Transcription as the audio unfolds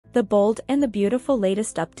The bold and the beautiful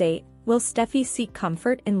latest update, will Steffy seek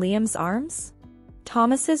comfort in Liam's arms?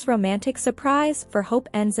 Thomas's romantic surprise for Hope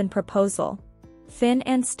ends in proposal. Finn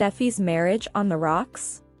and Steffy's marriage on the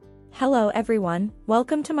rocks? Hello everyone,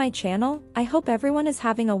 welcome to my channel. I hope everyone is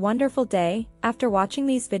having a wonderful day. After watching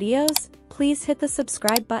these videos, please hit the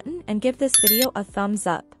subscribe button and give this video a thumbs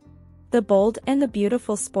up. The bold and the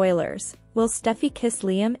beautiful spoilers, will Steffy kiss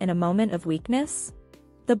Liam in a moment of weakness?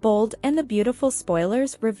 The bold and the beautiful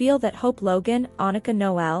spoilers reveal that Hope Logan, Annika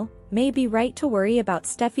Noel, may be right to worry about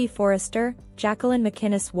Steffy Forrester, Jacqueline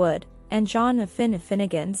McInnes Wood, and John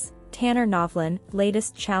Finnegan's, Tanner Novlin,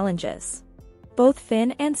 latest challenges. Both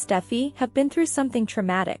Finn and Steffy have been through something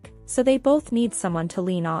traumatic, so they both need someone to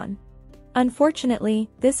lean on. Unfortunately,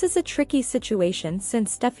 this is a tricky situation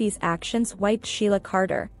since Steffy's actions wiped Sheila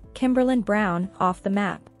Carter, Kimberlyn Brown, off the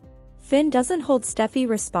map. Finn doesn't hold Steffy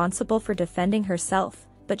responsible for defending herself,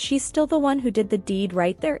 but she's still the one who did the deed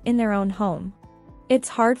right there in their own home. It's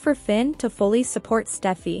hard for Finn to fully support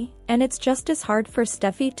Steffy, and it's just as hard for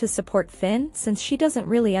Steffy to support Finn since she doesn't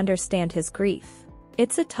really understand his grief.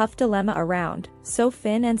 It's a tough dilemma around, so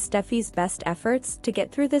Finn and Steffy's best efforts to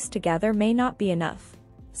get through this together may not be enough.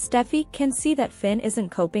 Steffy can see that Finn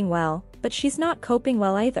isn't coping well, but she's not coping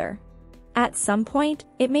well either. At some point,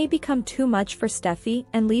 it may become too much for Steffy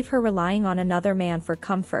and leave her relying on another man for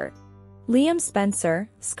comfort. Liam Spencer,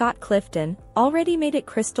 Scott Clifton, already made it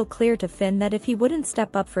crystal clear to Finn that if he wouldn't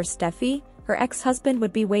step up for Steffy, her ex-husband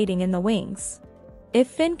would be waiting in the wings. If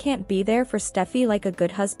Finn can't be there for Steffy like a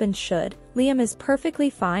good husband should, Liam is perfectly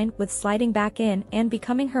fine with sliding back in and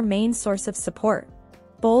becoming her main source of support.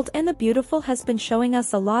 Bold and the Beautiful has been showing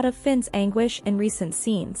us a lot of Finn's anguish in recent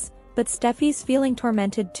scenes, but Steffy's feeling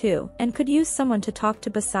tormented too and could use someone to talk to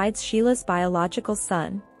besides Sheila's biological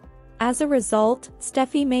son. As a result,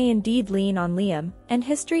 Steffy may indeed lean on Liam, and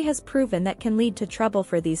history has proven that can lead to trouble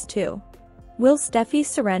for these two. Will Steffy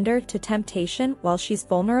surrender to temptation while she's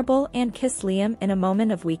vulnerable and kiss Liam in a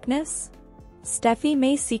moment of weakness? Steffy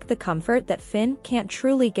may seek the comfort that Finn can't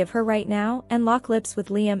truly give her right now and lock lips with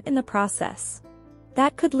Liam in the process.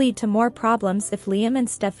 That could lead to more problems if Liam and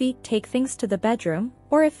Steffy take things to the bedroom,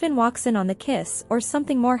 or if Finn walks in on the kiss or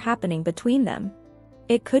something more happening between them.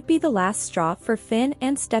 It could be the last straw for Finn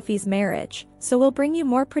and Steffy's marriage, so we'll bring you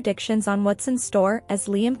more predictions on what's in store as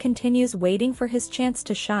Liam continues waiting for his chance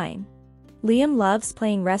to shine. Liam loves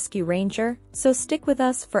playing Rescue Ranger, so stick with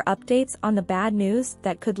us for updates on the bad news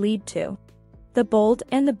that could lead to. The bold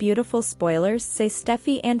and the beautiful spoilers say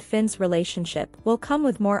Steffy and Finn's relationship will come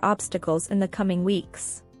with more obstacles in the coming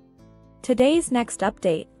weeks. Today's next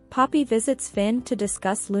update, Poppy visits Finn to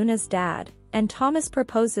discuss Luna's dad, and Thomas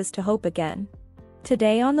proposes to Hope again.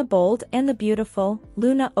 Today on The Bold and the Beautiful,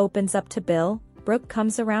 Luna opens up to Bill, Brooke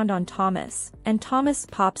comes around on Thomas, and Thomas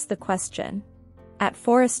pops the question. At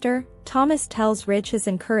Forrester, Thomas tells Ridge his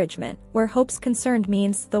encouragement, where Hope's concerned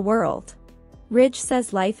means the world. Ridge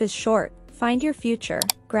says life is short, find your future,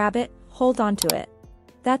 grab it, hold on to it.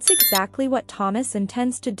 That's exactly what Thomas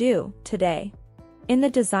intends to do, today. In the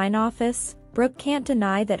design office, Brooke can't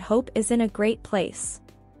deny that Hope is in a great place.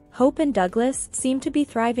 Hope and Douglas seem to be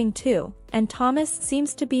thriving too, and Thomas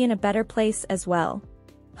seems to be in a better place as well.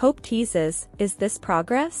 Hope teases, is this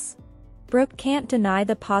progress? Brooke can't deny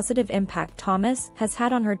the positive impact Thomas has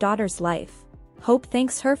had on her daughter's life. Hope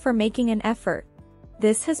thanks her for making an effort.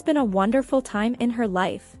 This has been a wonderful time in her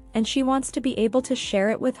life, and she wants to be able to share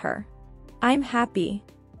it with her. I'm happy.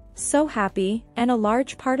 So happy, and a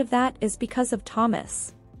large part of that is because of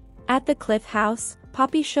Thomas. At the Cliff House,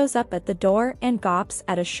 Poppy shows up at the door and gawps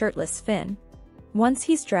at a shirtless Finn. Once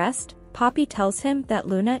he's dressed, Poppy tells him that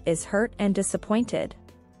Luna is hurt and disappointed.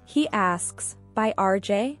 He asks, by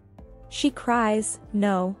RJ? She cries,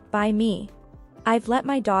 no, by me. I've let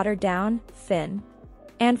my daughter down, Finn.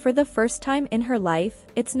 And for the first time in her life,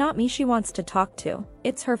 it's not me she wants to talk to,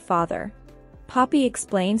 it's her father. Poppy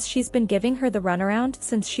explains she's been giving her the runaround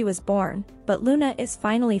since she was born, but Luna is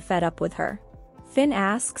finally fed up with her. Finn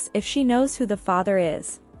asks if she knows who the father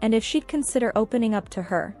is, and if she'd consider opening up to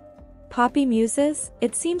her. Poppy muses,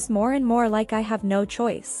 it seems more and more like I have no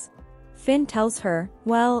choice. Finn tells her,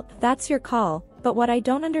 well, that's your call, but what I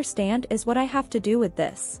don't understand is what I have to do with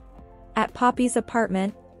this. At Poppy's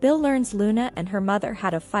apartment, Bill learns Luna and her mother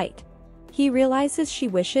had a fight. He realizes she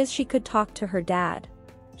wishes she could talk to her dad.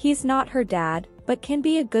 He's not her dad, but can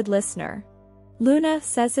be a good listener. Luna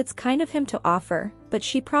says it's kind of him to offer, but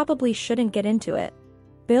she probably shouldn't get into it.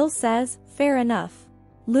 Bill says, fair enough.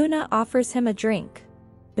 Luna offers him a drink.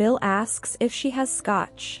 Bill asks if she has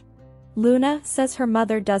scotch. Luna says her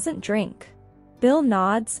mother doesn't drink. Bill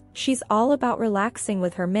nods, she's all about relaxing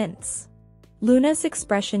with her mints. Luna's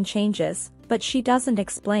expression changes, but she doesn't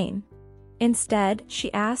explain. Instead,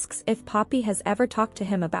 she asks if Poppy has ever talked to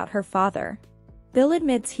him about her father. Bill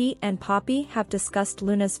admits he and Poppy have discussed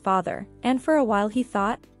Luna's father, and for a while he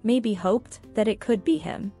thought, maybe hoped, that it could be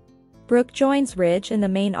him. Brooke joins Ridge in the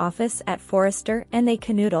main office at Forrester and they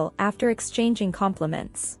canoodle after exchanging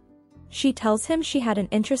compliments. She tells him she had an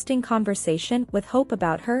interesting conversation with Hope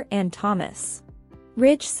about her and Thomas.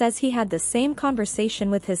 Ridge says he had the same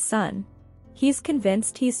conversation with his son. He's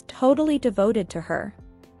convinced he's totally devoted to her.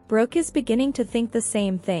 Brooke is beginning to think the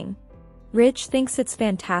same thing. Ridge thinks it's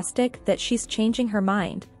fantastic that she's changing her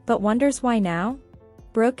mind, but wonders why now?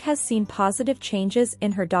 Brooke has seen positive changes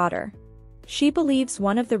in her daughter. She believes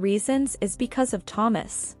one of the reasons is because of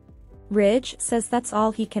Thomas. Ridge says that's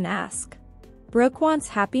all he can ask. Brooke wants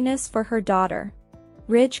happiness for her daughter.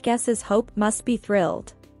 Ridge guesses Hope must be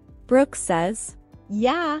thrilled. Brooke says,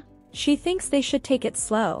 yeah. She thinks they should take it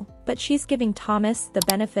slow, but she's giving Thomas the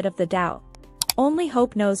benefit of the doubt. Only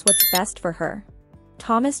Hope knows what's best for her.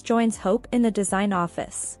 Thomas joins Hope in the design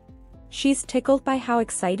office. She's tickled by how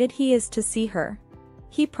excited he is to see her.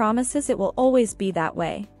 He promises it will always be that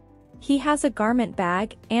way. He has a garment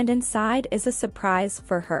bag, and inside is a surprise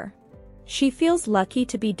for her. She feels lucky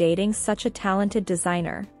to be dating such a talented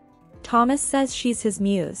designer. Thomas says she's his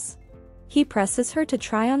muse. He presses her to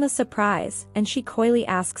try on the surprise, and she coyly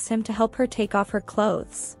asks him to help her take off her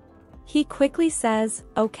clothes. He quickly says,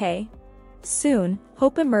 okay. Soon,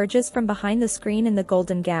 Hope emerges from behind the screen in the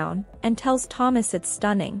golden gown, and tells Thomas it's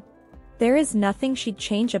stunning. There is nothing she'd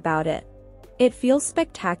change about it. It feels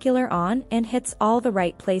spectacular on and hits all the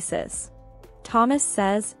right places. Thomas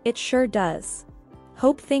says, it sure does.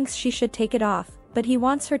 Hope thinks she should take it off, but he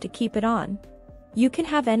wants her to keep it on. You can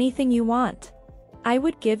have anything you want. I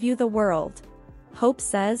would give you the world. Hope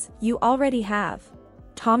says, you already have.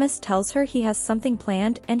 Thomas tells her he has something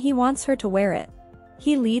planned and he wants her to wear it.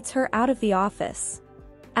 He leads her out of the office.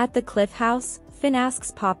 At the Cliff House, Finn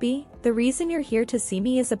asks Poppy, the reason you're here to see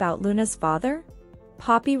me is about Luna's father?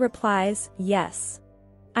 Poppy replies, yes.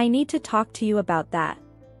 I need to talk to you about that.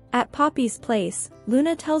 At Poppy's place,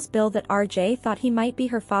 Luna tells Bill that RJ thought he might be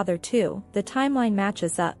her father too. The timeline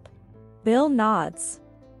matches up. Bill nods.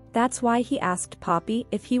 That's why he asked Poppy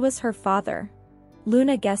if he was her father.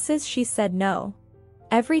 Luna guesses she said no.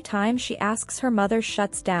 Every time she asks, her mother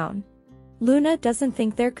shuts down. Luna doesn't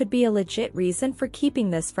think there could be a legit reason for keeping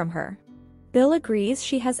this from her. Bill agrees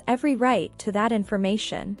she has every right to that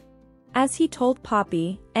information. As he told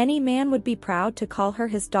Poppy, any man would be proud to call her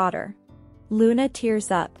his daughter. Luna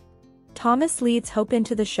tears up. Thomas leads Hope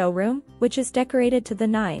into the showroom, which is decorated to the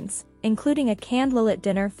nines, including a candlelit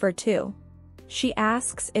dinner for two. She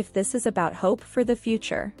asks if this is about hope for the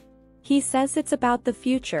future. He says it's about the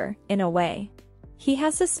future, in a way. He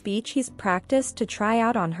has a speech he's practiced to try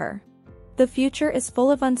out on her. The future is full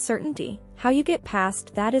of uncertainty. How you get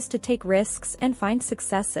past that is to take risks and find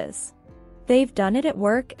successes. They've done it at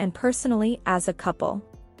work and personally as a couple.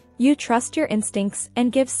 You trust your instincts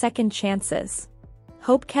and give second chances.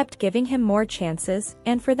 Hope kept giving him more chances,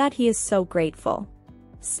 and for that he is so grateful.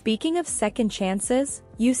 Speaking of second chances,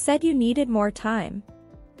 you said you needed more time.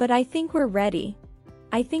 But I think we're ready.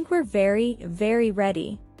 I think we're very, very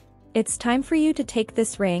ready. It's time for you to take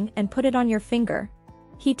this ring and put it on your finger.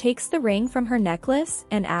 He takes the ring from her necklace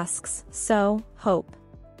and asks, so, Hope,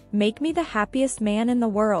 make me the happiest man in the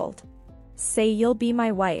world. Say you'll be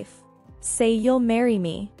my wife. Say you'll marry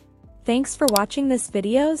me. Thanks for watching this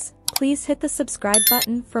videos. Please hit the subscribe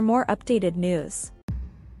button for more updated news.